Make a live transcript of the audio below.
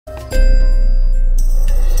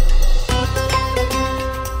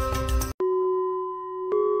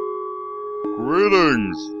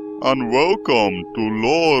Greetings and welcome to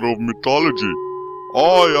Lord of Mythology.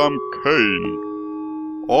 I am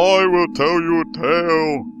Kane. I will tell you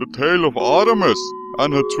the tale of Artemis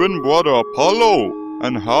and her twin brother Apollo,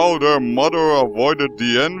 and how their mother avoided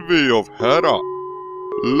the envy of Hera.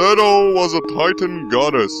 Leto was a Titan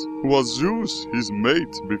goddess who was Zeus, his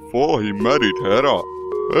mate, before he married Hera.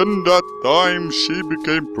 In that time she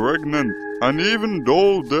became pregnant, and even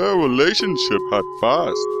though their relationship had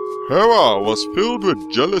passed, Hera was filled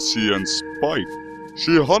with jealousy and spite.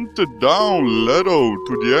 She hunted down Leto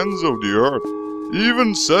to the ends of the earth,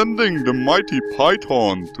 even sending the mighty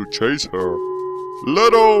Python to chase her.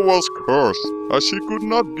 Leto was cursed, as she could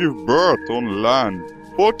not give birth on land.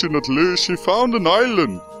 Fortunately, she found an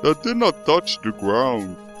island that did not touch the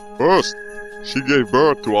ground. First, she gave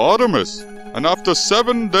birth to Artemis, and after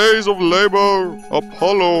 7 days of labor,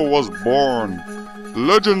 Apollo was born.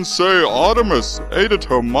 Legends say Artemis aided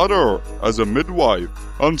her mother as a midwife,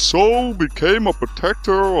 and so became a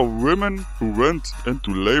protector of women who went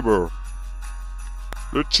into labor.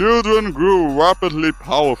 The children grew rapidly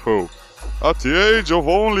powerful. At the age of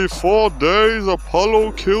only 4 days,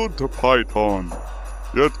 Apollo killed the Python.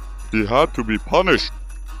 Yet he had to be punished,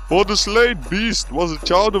 for the slayed beast was a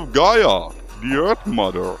child of Gaia, the Earth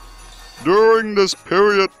Mother. During this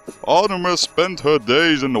period, Artemis spent her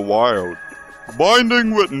days in the wild,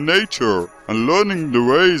 binding with nature and learning the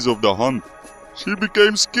ways of the hunt. She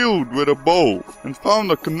became skilled with a bow and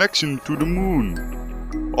found a connection to the moon.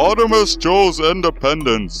 Artemis chose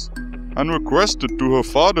independence and requested to her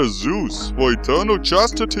father Zeus for eternal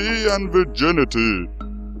chastity and virginity.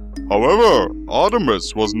 However,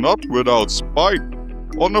 Artemis was not without spite.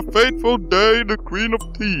 On a fateful day, the Queen of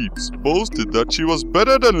Thebes boasted that she was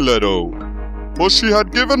better than Leto, for she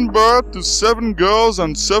had given birth to 7 girls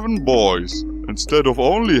and 7 boys, instead of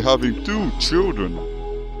only having 2 children.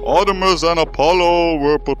 Artemis and Apollo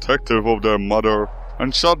were protective of their mother,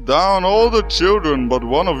 and shot down all the children but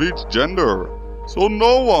one of each gender, so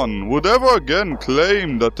no one would ever again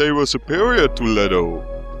claim that they were superior to Leto,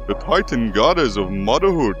 the Titan goddess of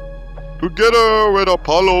motherhood. Together with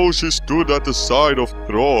Apollo, she stood at the side of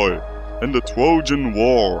Troy in the Trojan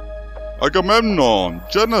War. Agamemnon,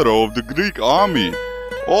 general of the Greek army,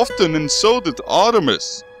 often insulted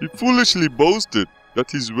Artemis. He foolishly boasted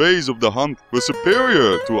that his ways of the hunt were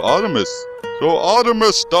superior to Artemis. So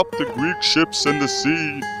Artemis stopped the Greek ships in the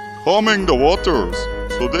sea, calming the waters,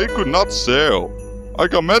 so they could not sail.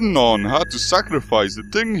 Agamemnon had to sacrifice the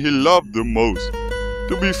thing he loved the most,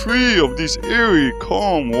 to be free of these eerie,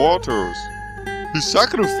 calm waters. He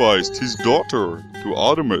sacrificed his daughter to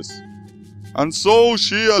Artemis, and so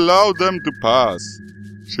she allowed them to pass.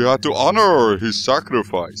 She had to honor his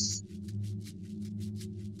sacrifice.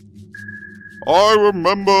 I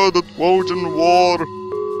remember the Trojan War.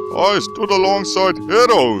 I stood alongside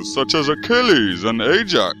heroes such as Achilles and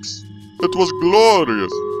Ajax. It was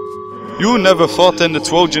glorious. You never fought in the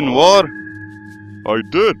Trojan War? I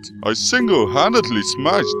did. I single-handedly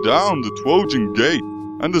smashed down the Trojan gate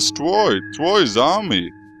and destroyed Troy's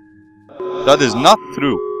army. That is not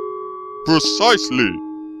true. Precisely.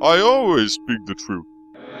 I always speak the truth.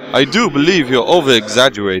 I do believe you're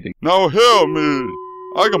over-exaggerating. Now hear me.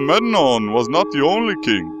 Agamemnon was not the only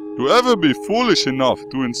king to ever be foolish enough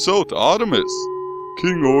to insult Artemis.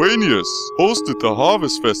 King Oeneus hosted the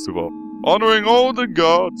harvest festival, honoring all the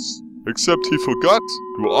gods, except he forgot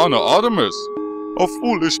to honor Artemis. A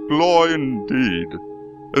foolish ploy indeed.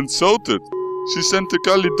 Insulted, she sent the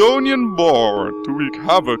Caledonian boar to wreak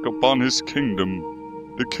havoc upon his kingdom.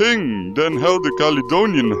 The king then held the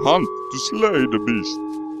Caledonian hunt to slay the beast.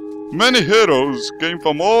 Many heroes came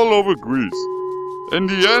from all over Greece. In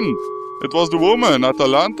the end, it was the woman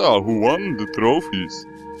Atalanta who won the trophies,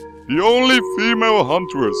 the only female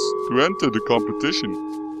huntress to enter the competition.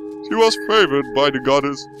 She was favored by the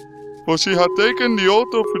goddess, for she had taken the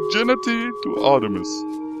oath of virginity to Artemis.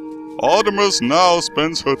 Artemis now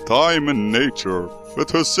spends her time in nature with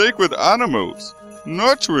her sacred animals,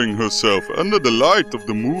 nurturing herself under the light of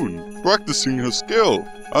the moon, practicing her skill,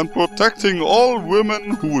 and protecting all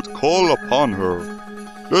women who would call upon her.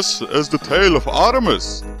 This is the tale of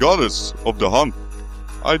Artemis, goddess of the hunt.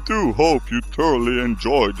 I do hope you thoroughly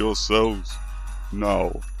enjoyed yourselves.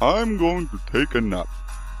 Now, I'm going to take a nap.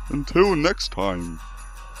 Until next time.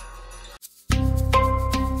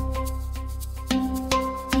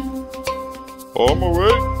 I'm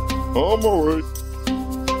awake.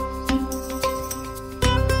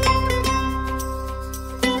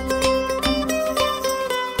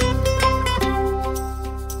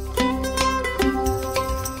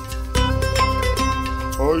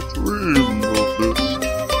 I dreamed